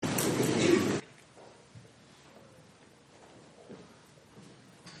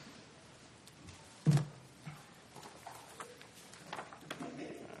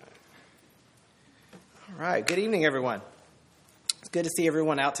right. Good evening, everyone. It's good to see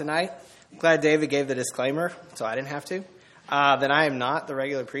everyone out tonight. I'm glad David gave the disclaimer, so I didn't have to. That I am not the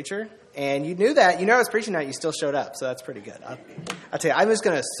regular preacher. And you knew that. You know I was preaching tonight. You still showed up, so that's pretty good. I'll tell you, I'm just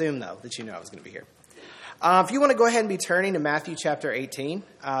going to assume, though, that you know I was going to be here. If you want to go ahead and be turning to Matthew chapter 18,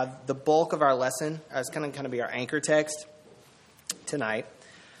 the bulk of our lesson is going to be our anchor text tonight,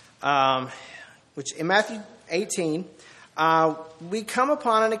 which in Matthew 18, we come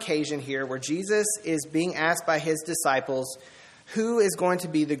upon an occasion here where Jesus is being asked by his disciples who is going to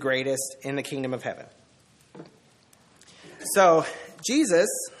be the greatest in the kingdom of heaven. So Jesus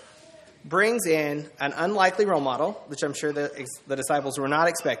brings in an unlikely role model, which I'm sure the disciples were not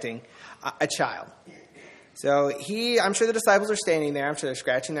expecting, a child. So I'm sure the disciples are standing there. I'm sure they're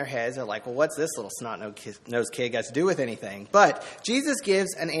scratching their heads. They're like, well, what's this little snot-nosed kid got to do with anything? But Jesus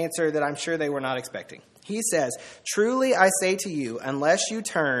gives an answer that I'm sure they were not expecting. He says, "Truly I say to you, unless you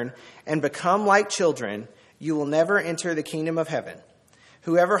turn and become like children, you will never enter the kingdom of heaven.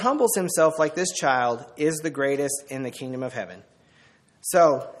 Whoever humbles himself like this child is the greatest in the kingdom of heaven."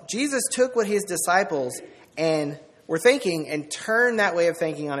 So Jesus took what his disciples were thinking and turned that way of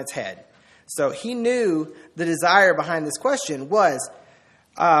thinking on its head. So he knew the desire behind this question was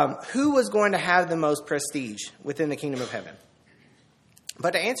who was going to have the most prestige within the kingdom of heaven.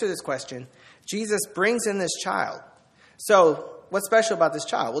 But to answer this question, Jesus brings in this child. So what's special about this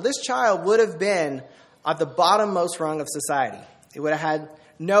child? Well, this child would have been at the bottommost rung of society. It would have had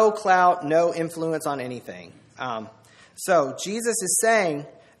no clout, no influence on anything. So Jesus is saying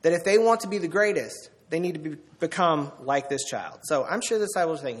that if they want to be the greatest, they need to become like this child. So I'm sure the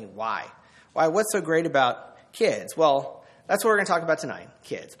disciples are thinking, why? Why? What's so great about kids? Well, that's what we're going to talk about tonight,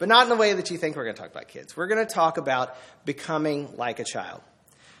 kids. But not in the way that you think we're going to talk about kids. We're going to talk about becoming like a child.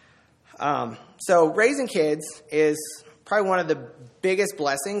 So raising kids is probably one of the biggest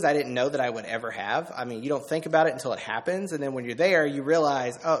blessings I didn't know that I would ever have. I mean, you don't think about it until it happens. And then when you're there, you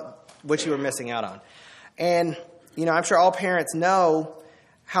realize, what you were missing out on. And, I'm sure all parents know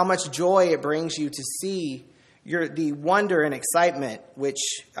how much joy it brings you to see the wonder and excitement which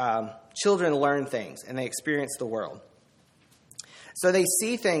children learn things and they experience the world. So they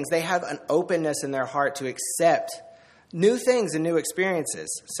see things. They have an openness in their heart to accept new things and new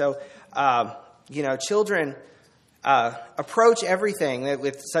experiences. So, children approach everything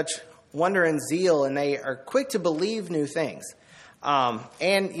with such wonder and zeal, and they are quick to believe new things.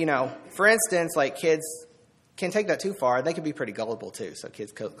 For instance, like kids can take that too far. They can be pretty gullible too. So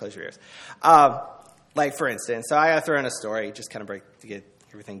kids, close your ears. Like for instance, so I got to throw in a story, just kind of to get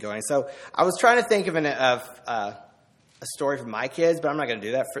everything going. So I was trying to think of a story for my kids, but I'm not going to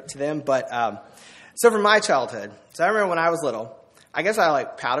do that to them. But so from my childhood, so I remember when I was little, I guess I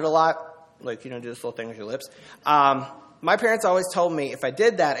pouted a lot, do this little thing with your lips. My parents always told me if I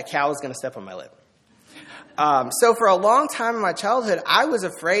did that, a cow was going to step on my lip. So for a long time in my childhood, I was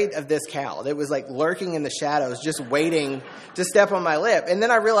afraid of this cow that was lurking in the shadows, just waiting to step on my lip. And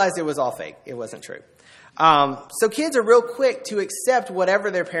then I realized it was all fake. It wasn't true. So kids are real quick to accept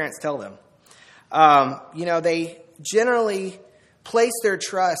whatever their parents tell them. They generally place their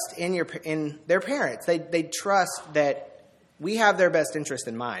trust in their parents. They trust that we have their best interest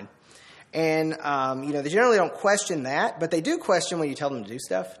in mind. And, they generally don't question that, but they do question when you tell them to do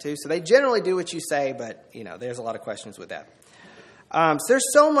stuff, too. So they generally do what you say, but, there's a lot of questions with that. So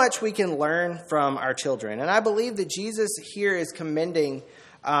there's so much we can learn from our children. And I believe that Jesus here is commending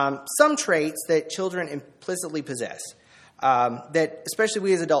some traits that children implicitly possess, that especially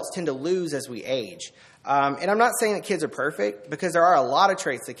we as adults tend to lose as we age. And I'm not saying that kids are perfect, because there are a lot of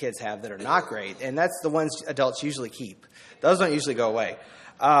traits that kids have that are not great, and that's the ones adults usually keep. Those don't usually go away.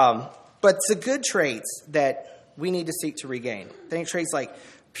 But it's the good traits that we need to seek to regain. Think traits like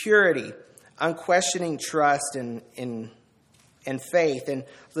purity, unquestioning trust and faith, and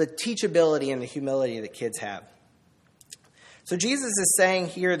the teachability and the humility that kids have. So Jesus is saying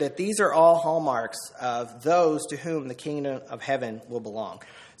here that these are all hallmarks of those to whom the kingdom of heaven will belong.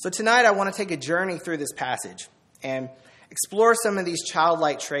 So tonight I want to take a journey through this passage and explore some of these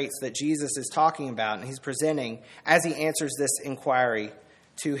childlike traits that Jesus is talking about and he's presenting as he answers this inquiry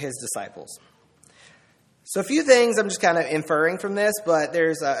to his disciples. So a few things I'm just kind of inferring from this, but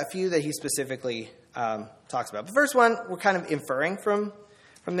there's a few that he specifically talks about. The first one we're kind of inferring from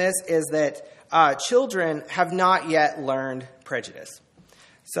this is that children have not yet learned prejudice.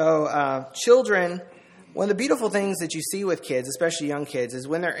 So children, one of the beautiful things that you see with kids, especially young kids, is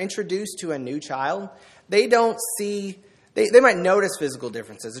when they're introduced to a new child, they don't see, they might notice physical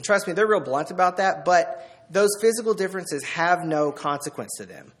differences. And trust me, they're real blunt about that, but those physical differences have no consequence to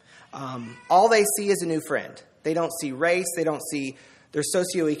them. All they see is a new friend. They don't see race. They don't see their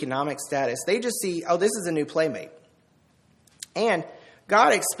socioeconomic status. They just see, oh, this is a new playmate. And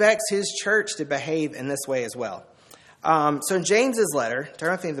God expects his church to behave in this way as well. So in James's letter,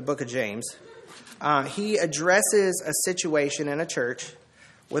 turn with me to the book of James, he addresses a situation in a church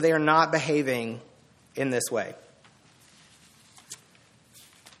where they are not behaving in this way.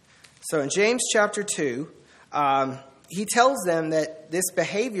 So in James chapter 2, he tells them that this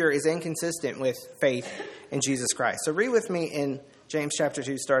behavior is inconsistent with faith in Jesus Christ. So read with me in James chapter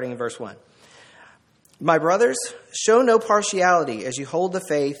 2, starting in verse 1. My brothers, show no partiality as you hold the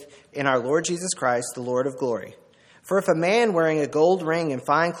faith in our Lord Jesus Christ, the Lord of glory. For if a man wearing a gold ring and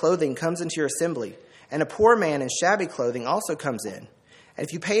fine clothing comes into your assembly, and a poor man in shabby clothing also comes in, and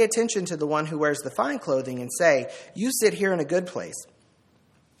if you pay attention to the one who wears the fine clothing and say, you sit here in a good place,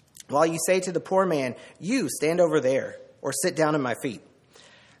 while you say to the poor man, you stand over there, or sit down at my feet.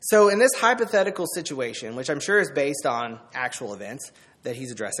 So in this hypothetical situation, which I'm sure is based on actual events that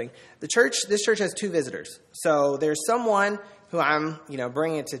he's addressing, this church has two visitors. So there's someone who I'm,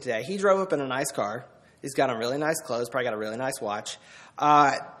 bringing it to today. He drove up in a nice car. He's got on really nice clothes, probably got a really nice watch.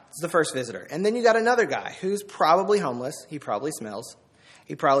 It's the first visitor. And then you got another guy who's probably homeless. He probably smells.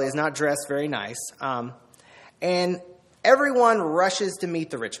 He probably is not dressed very nice. And everyone rushes to meet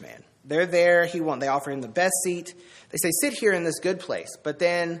the rich man. They're there. They offer him the best seat. They say, sit here in this good place. But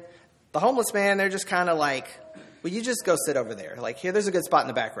then the homeless man, they're just kind of like, well, you just go sit over there. Like, here, there's a good spot in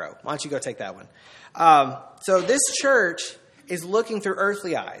the back row. Why don't you go take that one? So this church is looking through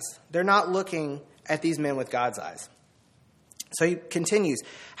earthly eyes. They're not looking at these men with God's eyes. So he continues,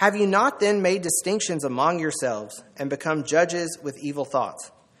 have you not then made distinctions among yourselves and become judges with evil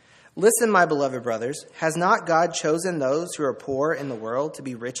thoughts? Listen, my beloved brothers, has not God chosen those who are poor in the world to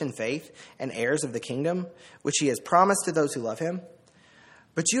be rich in faith and heirs of the kingdom, which he has promised to those who love him?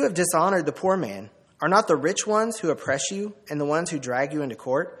 But you have dishonored the poor man. Are not the rich ones who oppress you and the ones who drag you into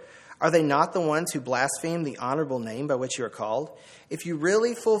court? Are they not the ones who blaspheme the honorable name by which you are called? If you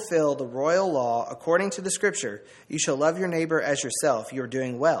really fulfill the royal law according to the scripture, you shall love your neighbor as yourself, you are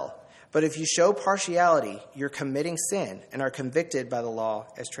doing well. But if you show partiality, you're committing sin and are convicted by the law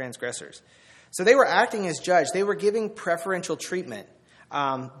as transgressors. So they were acting as judge. They were giving preferential treatment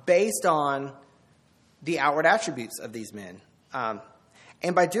based on the outward attributes of these men.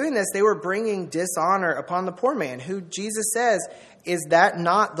 And by doing this, they were bringing dishonor upon the poor man, who Jesus says, is that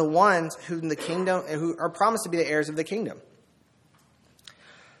not the ones who are promised to be the heirs of the kingdom?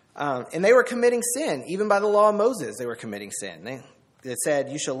 And they were committing sin. Even by the law of Moses, they were committing sin. It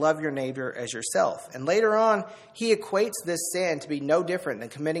said, you shall love your neighbor as yourself. And later on, he equates this sin to be no different than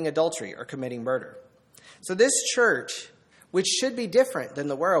committing adultery or committing murder. So this church, which should be different than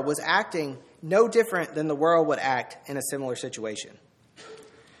the world, was acting no different than the world would act in a similar situation.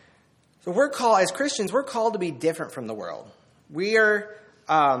 So as Christians, we're called to be different from the world. We are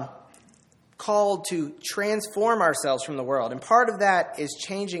called to transform ourselves from the world. And part of that is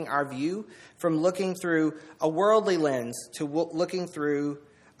changing our view from looking through a worldly lens to looking through,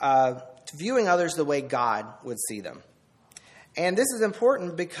 to viewing others the way God would see them. And this is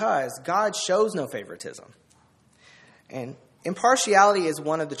important because God shows no favoritism. And impartiality is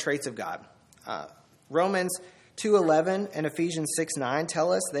one of the traits of God. Romans 2:11 and Ephesians 6:9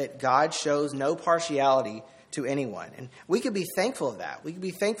 tell us that God shows no partiality to anyone. And we could be thankful of that. We could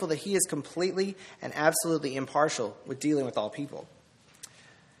be thankful that he is completely and absolutely impartial with dealing with all people.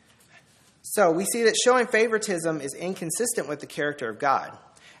 So we see that showing favoritism is inconsistent with the character of God.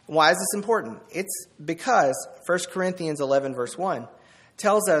 Why is this important? It's because 1 Corinthians 11 verse 1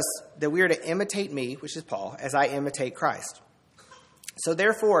 tells us that we are to imitate me, which is Paul, as I imitate Christ. So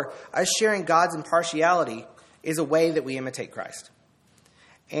therefore, us sharing God's impartiality is a way that we imitate Christ.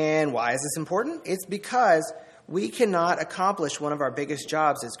 And why is this important? It's because we cannot accomplish one of our biggest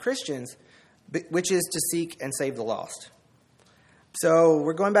jobs as Christians, which is to seek and save the lost. So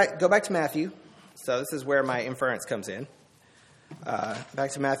we're go back to Matthew. So this is where my inference comes in.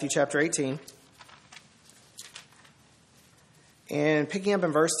 Back to Matthew chapter 18. And picking up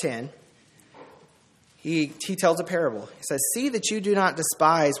in verse 10, he tells a parable. He says, see that you do not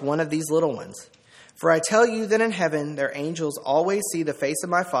despise one of these little ones. For I tell you that in heaven their angels always see the face of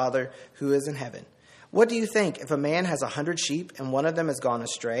my Father who is in heaven. What do you think if a man has 100 sheep and one of them has gone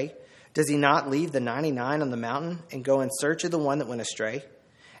astray? Does he not leave the 99 on the mountain and go in search of the one that went astray?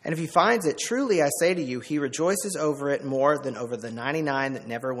 And if he finds it, truly I say to you, he rejoices over it more than over the 99 that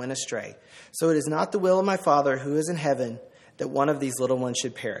never went astray. So it is not the will of my Father who is in heaven that one of these little ones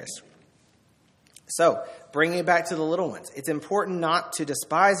should perish. So, bringing it back to the little ones, it's important not to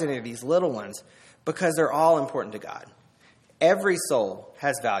despise any of these little ones, because they're all important to God. Every soul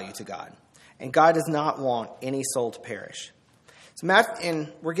has value to God, and God does not want any soul to perish.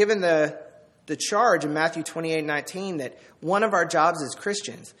 And we're given the charge in Matthew 28:19 that one of our jobs as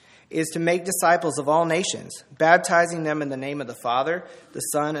Christians is to make disciples of all nations, baptizing them in the name of the Father, the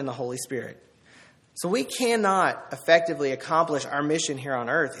Son, and the Holy Spirit. So we cannot effectively accomplish our mission here on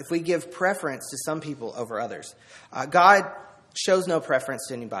earth if we give preference to some people over others. God shows no preference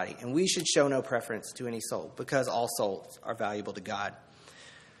to anybody, and we should show no preference to any soul because all souls are valuable to God.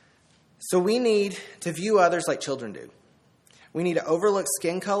 So we need to view others like children do. We need to overlook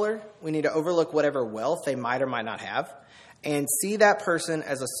skin color. We need to overlook whatever wealth they might or might not have and see that person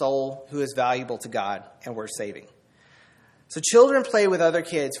as a soul who is valuable to God and worth saving. So children play with other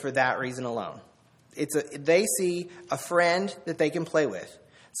kids for that reason alone. They see a friend that they can play with.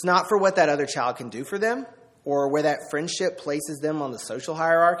 It's not for what that other child can do for them or where that friendship places them on the social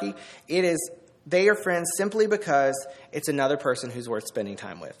hierarchy. They are friends simply because it's another person who's worth spending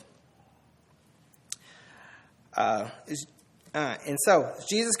time with. And so,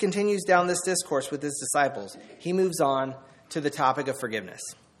 Jesus continues down this discourse with his disciples. He moves on to the topic of forgiveness.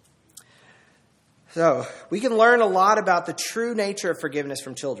 So, we can learn a lot about the true nature of forgiveness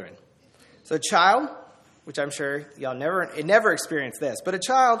from children. So, a child, which I'm sure y'all never experienced this, but a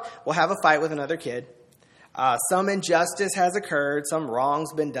child will have a fight with another kid. Some injustice has occurred, some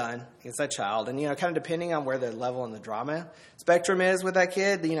wrong's been done against that child. And, kind of depending on where the level in the drama spectrum is with that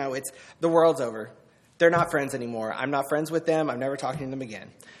kid, it's the world's over. They're not friends anymore. I'm not friends with them. I'm never talking to them again.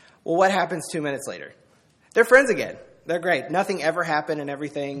 Well, what happens 2 minutes later? They're friends again. They're great. Nothing ever happened and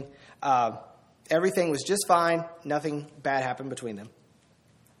everything was just fine. Nothing bad happened between them.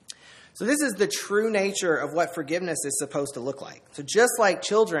 So this is the true nature of what forgiveness is supposed to look like. So just like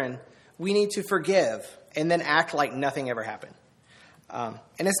children, we need to forgive and then act like nothing ever happened. And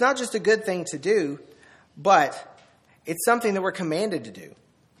it's not just a good thing to do, but it's something that we're commanded to do.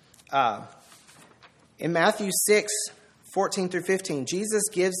 In Matthew 6:14-15, Jesus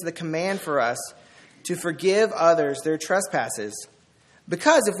gives the command for us to forgive others their trespasses,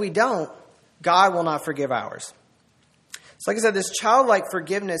 because if we don't, God will not forgive ours. So like I said, this childlike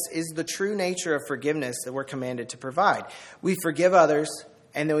forgiveness is the true nature of forgiveness that we're commanded to provide. We forgive others,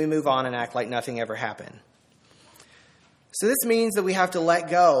 and then we move on and act like nothing ever happened. So this means that we have to let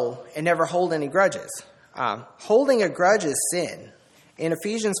go and never hold any grudges. Holding a grudge is sin. In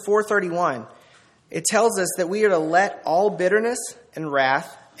Ephesians 4:31, it tells us that we are to let all bitterness and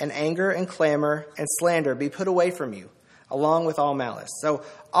wrath and anger and clamor and slander be put away from you, along with all malice. So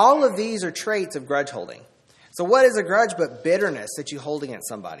all of these are traits of grudge holding. So what is a grudge but bitterness that you hold against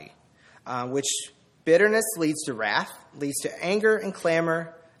somebody? Which bitterness leads to wrath, leads to anger and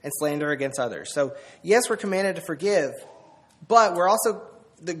clamor and slander against others. So yes, we're commanded to forgive, but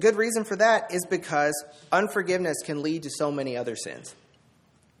the good reason for that is because unforgiveness can lead to so many other sins.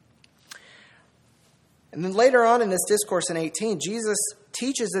 And then later on in this discourse in 18, Jesus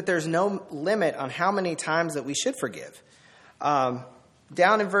teaches that there's no limit on how many times that we should forgive. Down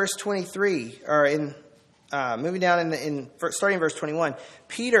in verse 23, or moving down starting in verse 21,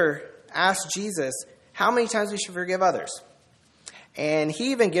 Peter asked Jesus how many times we should forgive others. And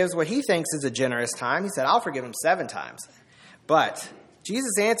he even gives what he thinks is a generous time. He said, I'll forgive him 7 times. But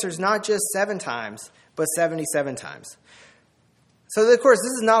Jesus answers not just 7 times, but 77 times. So, of course,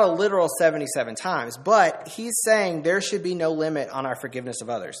 this is not a literal 77 times, but he's saying there should be no limit on our forgiveness of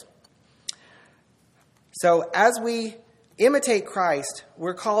others. So, as we imitate Christ,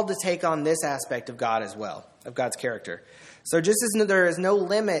 we're called to take on this aspect of God as well, of God's character. So, just as there is no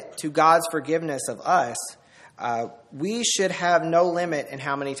limit to God's forgiveness of us, we should have no limit in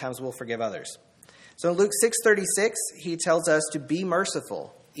how many times we'll forgive others. So, in Luke 6:36, he tells us to be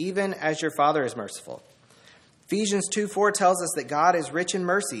merciful, even as your Father is merciful. Ephesians 2:4 tells us that God is rich in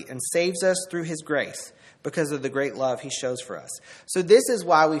mercy and saves us through his grace because of the great love he shows for us. So this is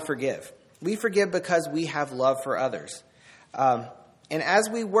why we forgive. We forgive because we have love for others. And as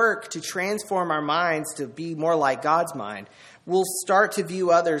we work to transform our minds to be more like God's mind, we'll start to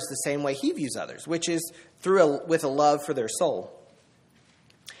view others the same way he views others, which is with a love for their soul.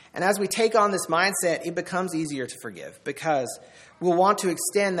 And as we take on this mindset, it becomes easier to forgive because we'll want to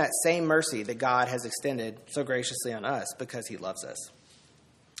extend that same mercy that God has extended so graciously on us because he loves us.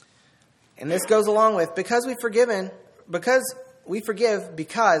 And this goes along with because we forgive because we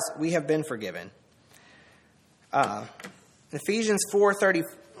have been forgiven. Ephesians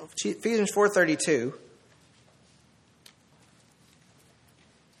 4:32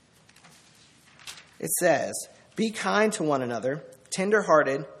 it says, "Be kind to one another,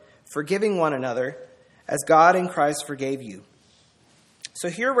 tender-hearted, forgiving one another, as God in Christ forgave you." So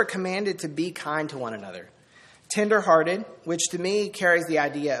here we're commanded to be kind to one another. Tender-hearted, which to me carries the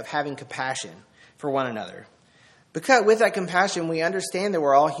idea of having compassion for one another. Because with that compassion, we understand that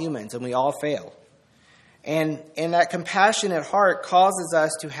we're all humans and we all fail. And that compassionate heart causes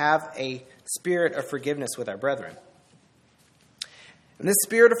us to have a spirit of forgiveness with our brethren. And this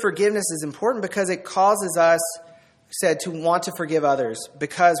spirit of forgiveness is important because it causes us, to want to forgive others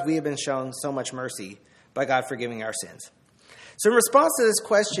because we have been shown so much mercy by God forgiving our sins. So in response to this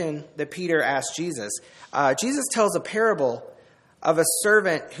question that Peter asked Jesus, Jesus tells a parable of a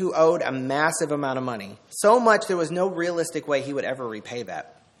servant who owed a massive amount of money. So much there was no realistic way he would ever repay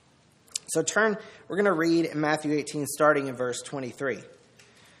that. So we're going to read in Matthew 18, starting in verse 23. It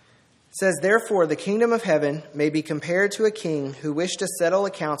says, "Therefore the kingdom of heaven may be compared to a king who wished to settle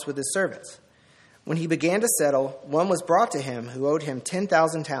accounts with his servants. When he began to settle, one was brought to him who owed him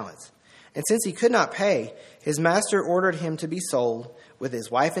 10,000 talents. And since he could not pay, his master ordered him to be sold with his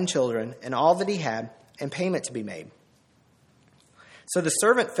wife and children and all that he had, and payment to be made. So the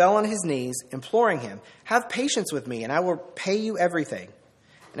servant fell on his knees, imploring him, 'Have patience with me, and I will pay you everything.'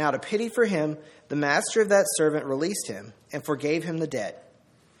 And out of pity for him, the master of that servant released him and forgave him the debt.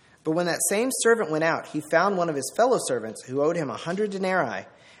 But when that same servant went out, he found one of his fellow servants who owed him 100 denarii,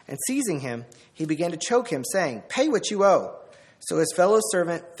 and seizing him, he began to choke him, saying, 'Pay what you owe.' So his fellow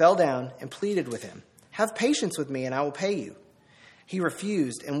servant fell down and pleaded with him, 'Have patience with me, and I will pay you.' He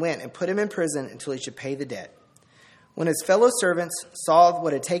refused and went and put him in prison until he should pay the debt. When his fellow servants saw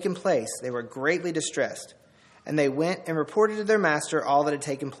what had taken place, they were greatly distressed, and they went and reported to their master all that had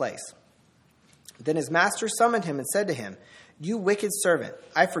taken place. Then his master summoned him and said to him, 'You wicked servant,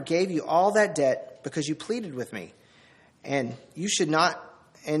 I forgave you all that debt because you pleaded with me. And should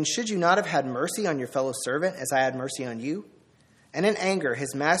you not have had mercy on your fellow servant as I had mercy on you?' And in anger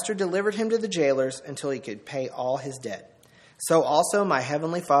his master delivered him to the jailers until he could pay all his debt. So also my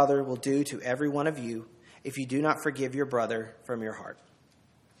heavenly Father will do to every one of you if you do not forgive your brother from your heart."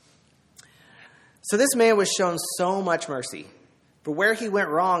 So this man was shown so much mercy. But where he went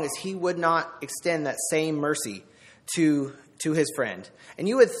wrong is he would not extend that same mercy to his friend. And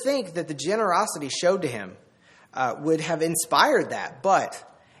you would think that the generosity showed to him would have inspired that, but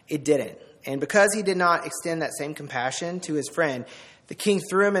it didn't. And because he did not extend that same compassion to his friend, the king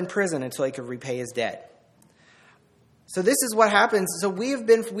threw him in prison until he could repay his debt. So this is what happens. So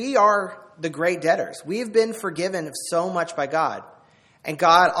we are the great debtors. We have been forgiven of so much by God. And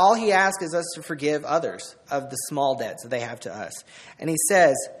God, all he asks is us to forgive others of the small debts that they have to us. And he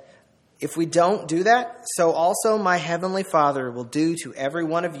says, if we don't do that, so also my heavenly Father will do to every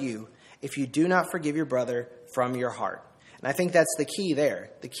one of you if you do not forgive your brother from your heart. And I think that's the key there.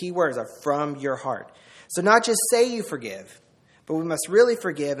 The key words are from your heart. So not just say you forgive, but we must really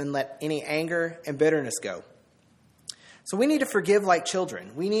forgive and let any anger and bitterness go. So we need to forgive like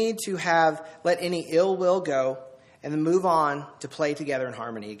children. We need to let any ill will go and then move on to play together in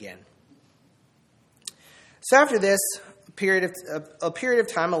harmony again. So after this, a period of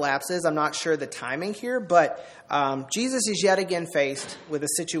time elapses. I'm not sure the timing here, but Jesus is yet again faced with a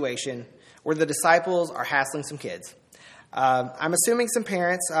situation where the disciples are hassling some kids. I'm assuming some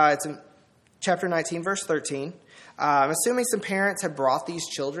parents, it's in chapter 19, verse 13. I'm assuming some parents had brought these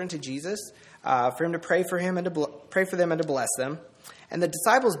children to Jesus for him to pray for him and to pray for them and to bless them. And the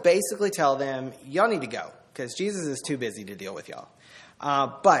disciples basically tell them, y'all need to go because Jesus is too busy to deal with y'all.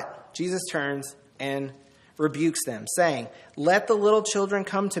 But Jesus turns and rebukes them, saying, "Let the little children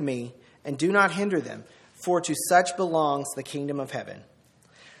come to me and do not hinder them, for to such belongs the kingdom of heaven."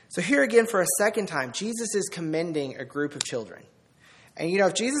 So here again, for a second time, Jesus is commending a group of children. And,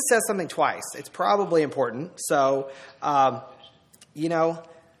 if Jesus says something twice, it's probably important. So, I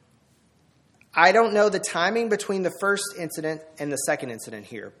don't know the timing between the first incident and the second incident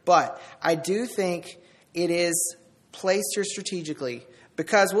here. But I do think it is placed here strategically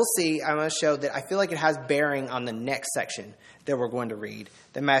because we'll see, I'm going to show that I feel like it has bearing on the next section that we're going to read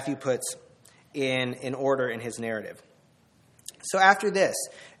that Matthew puts in order in his narrative. So after this,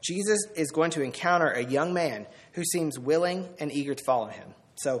 Jesus is going to encounter a young man who seems willing and eager to follow him.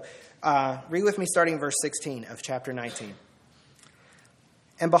 So read with me starting in verse 16 of chapter 19.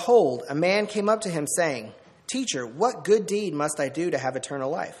 "And behold, a man came up to him saying, 'Teacher, what good deed must I do to have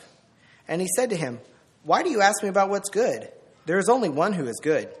eternal life?' And he said to him, 'Why do you ask me about what's good? There is only one who is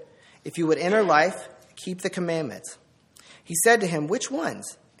good. If you would enter life, keep the commandments.' He said to him, 'Which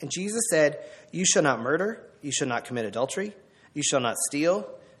ones?' And Jesus said, 'You shall not murder, you shall not commit adultery, you shall not steal,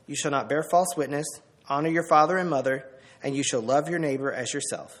 you shall not bear false witness, honor your father and mother, and you shall love your neighbor as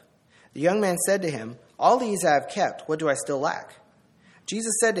yourself.' The young man said to him, 'All these I have kept, what do I still lack?'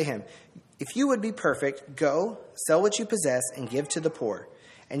 Jesus said to him, 'If you would be perfect, go, sell what you possess and give to the poor,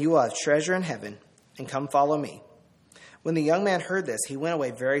 and you will have treasure in heaven, and come follow me.' When the young man heard this, he went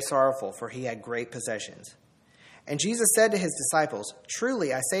away very sorrowful, for he had great possessions. And Jesus said to his disciples,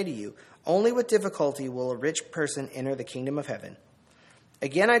 "Truly, I say to you, only with difficulty will a rich person enter the kingdom of heaven.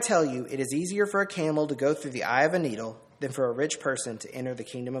 Again, I tell you, it is easier for a camel to go through the eye of a needle than for a rich person to enter the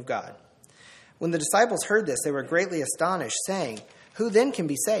kingdom of God." When the disciples heard this, they were greatly astonished, saying, "Who then can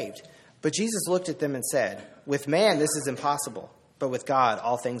be saved?" But Jesus looked at them and said, "With man this is impossible, but with God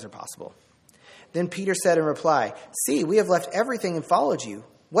all things are possible." Then Peter said in reply, "See, we have left everything and followed you.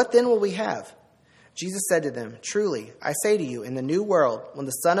 What then will we have?" Jesus said to them, "Truly, I say to you, in the new world, when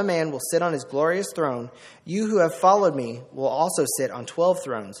the Son of Man will sit on his glorious throne, you who have followed me will also sit on 12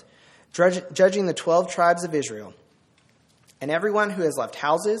 thrones, judging the 12 tribes of Israel. And everyone who has left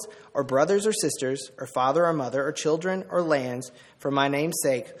houses, or brothers or sisters, or father or mother, or children or lands, for my name's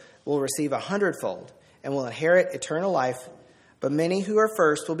sake, will receive 100-fold, and will inherit eternal life. But many who are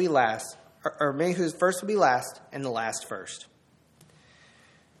first will be last, or many who first will be last, and the last first."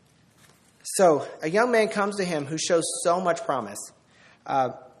 So a young man comes to him who shows so much promise.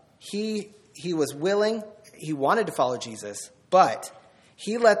 He was willing, he wanted to follow Jesus, but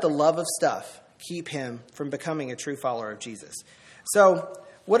he let the love of stuff keep him from becoming a true follower of Jesus. So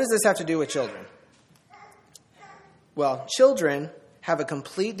what does this have to do with children? Well, children have a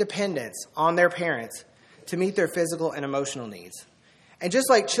complete dependence on their parents to meet their physical and emotional needs. And just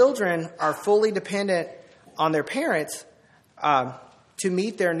like children are fully dependent on their parents to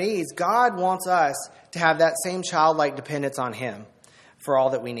meet their needs, God wants us to have that same childlike dependence on him for all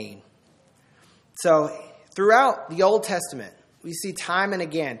that we need. So throughout the Old Testament, we see time and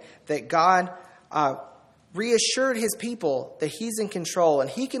again that God reassured his people that he's in control and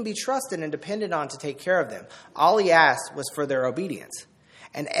he can be trusted and depended on to take care of them. All he asked was for their obedience.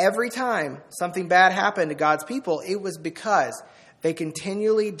 And every time something bad happened to God's people, it was because they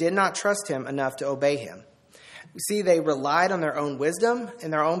continually did not trust him enough to obey him. You see, they relied on their own wisdom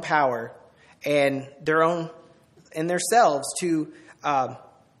and their own power and themselves to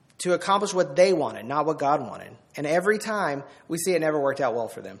accomplish what they wanted, not what God wanted. And every time we see it never worked out well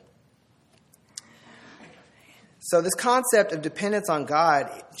for them. So this concept of dependence on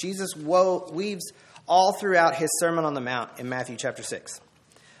God, Jesus weaves all throughout his Sermon on the Mount in Matthew chapter 6.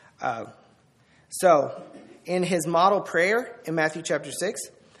 So in his model prayer in Matthew chapter 6,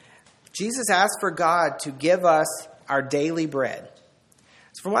 Jesus asked for God to give us our daily bread.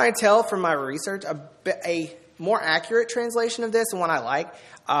 So from what I tell from my research, a more accurate translation of this, and one I like,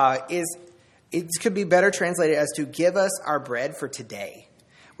 is it could be better translated as to give us our bread for today,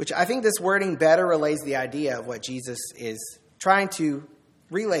 which I think this wording better relays the idea of what Jesus is trying to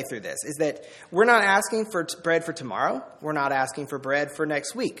relay through this, is that we're not asking for bread for tomorrow. We're not asking for bread for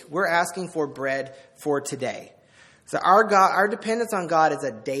next week. We're asking for bread for today. So our dependence on God is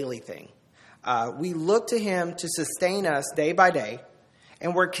a daily thing. We look to him to sustain us day by day,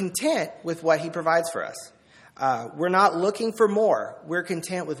 and we're content with what he provides for us. We're not looking for more. We're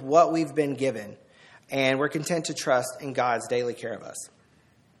content with what we've been given, and we're content to trust in God's daily care of us.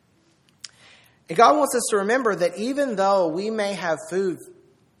 And God wants us to remember that even though we may have food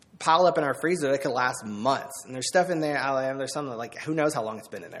piled up in our freezer that could last months, and there's stuff in there, there's something like, who knows how long it's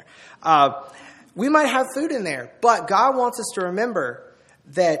been in there. We might have food in there, but God wants us to remember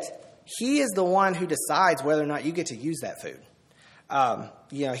that he is the one who decides whether or not you get to use that food.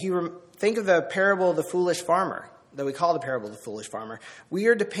 Think of the parable of the foolish farmer that we call the parable of the foolish farmer. We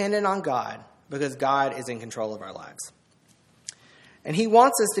are dependent on God because God is in control of our lives. And he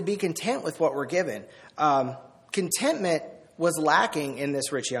wants us to be content with what we're given. Contentment was lacking in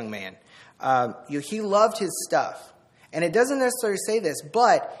this rich young man. He loved his stuff. And it doesn't necessarily say this,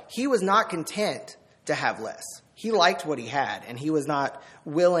 but he was not content to have less. He liked what he had, and he was not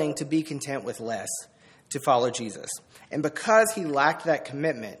willing to be content with less to follow Jesus. And because he lacked that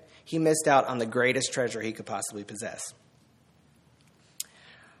commitment, he missed out on the greatest treasure he could possibly possess.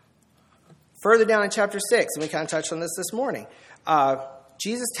 Further down in chapter 6, and we kind of touched on this morning,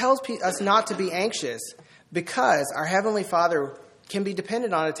 Jesus tells us not to be anxious because our Heavenly Father can be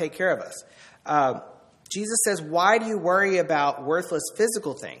dependent on to take care of us. Jesus says, why do you worry about worthless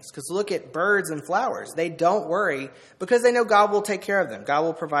physical things? Because look at birds and flowers. They don't worry because they know God will take care of them. God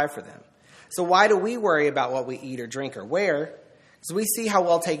will provide for them. So why do we worry about what we eat or drink or wear? Because we see how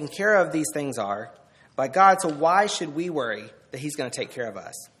well taken care of these things are by God. So why should we worry that he's going to take care of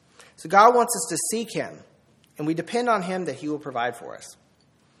us? So God wants us to seek him, and we depend on him that he will provide for us.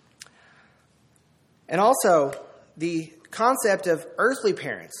 And also, the concept of earthly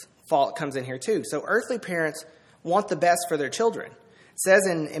parents fault comes in here too. So earthly parents want the best for their children. It says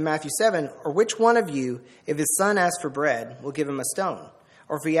in Matthew 7, or which one of you, if his son asks for bread, will give him a stone?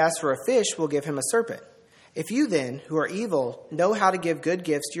 Or if he asks for a fish, will give him a serpent? If you then, who are evil, know how to give good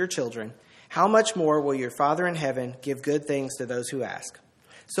gifts to your children, how much more will your Father in heaven give good things to those who ask?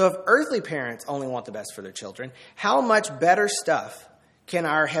 So if earthly parents only want the best for their children, how much better stuff can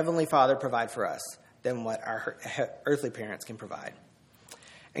our Heavenly Father provide for us than what our earthly parents can provide?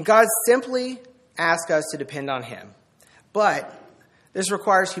 And God simply asks us to depend on Him. But this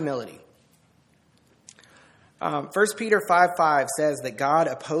requires humility. 1 Peter 5:5 says that God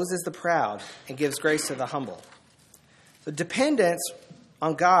opposes the proud and gives grace to the humble. So dependence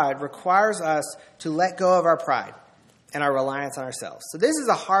on God requires us to let go of our pride and our reliance on ourselves. So this is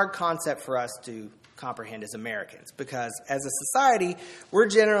a hard concept for us to comprehend as Americans, because as a society, we're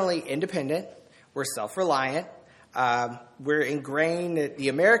generally independent, we're self-reliant, we're ingrained that the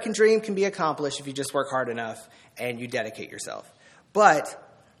American dream can be accomplished if you just work hard enough and you dedicate yourself. But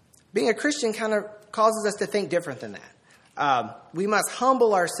being a Christian kind of causes us to think different than that. We must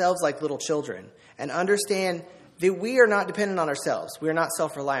humble ourselves like little children and understand that we are not dependent on ourselves. We are not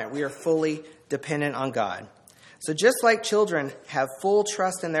self-reliant. We are fully dependent on God. So just like children have full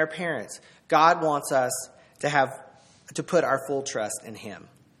trust in their parents, God wants us to put our full trust in Him.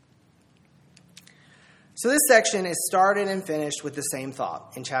 So this section is started and finished with the same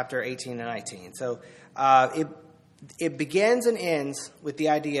thought in chapter 18 and 19. So it begins and ends with the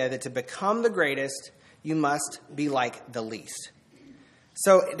idea that to become the greatest, you must be like the least.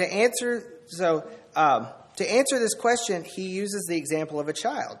 So to answer this question, he uses the example of a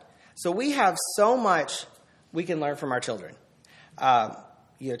child. So we have so much we can learn from our children.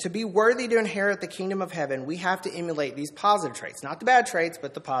 To be worthy to inherit the kingdom of heaven, we have to emulate these positive traits. Not the bad traits,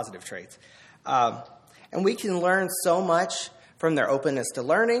 but the positive traits. And we can learn so much from their openness to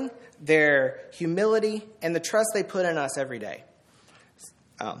learning, their humility, and the trust they put in us every day.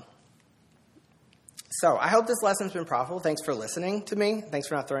 So I hope this lesson's been profitable. Thanks for listening to me. Thanks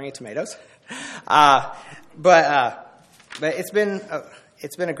for not throwing any tomatoes. But it's been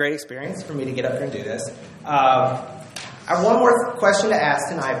a great experience for me to get up here and do this. I have one more question to ask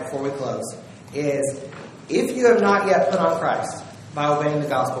tonight before we close, is if you have not yet put on Christ by obeying the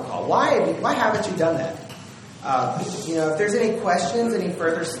gospel call, why haven't you done that? If there's any questions, any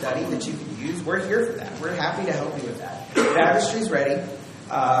further study that you can use, we're here for that. We're happy to help you with that. Baptistry's ready.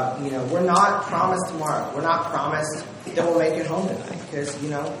 We're not promised tomorrow. We're not promised that we'll make it home tonight. Because,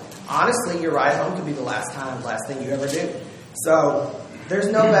 honestly, your ride home could be the last thing you ever do. So there's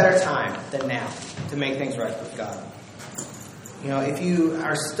no better time than now to make things right with God. If you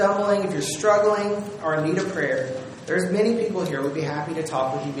are stumbling, if you're struggling, or in need of prayer, there's many people here who would be happy to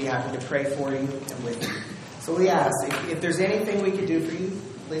talk with you, be happy to pray for you and with you. So we ask, if there's anything we could do for you,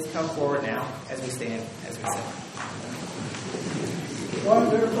 please come forward now as we stand, as we sing.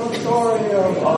 Wonderful story of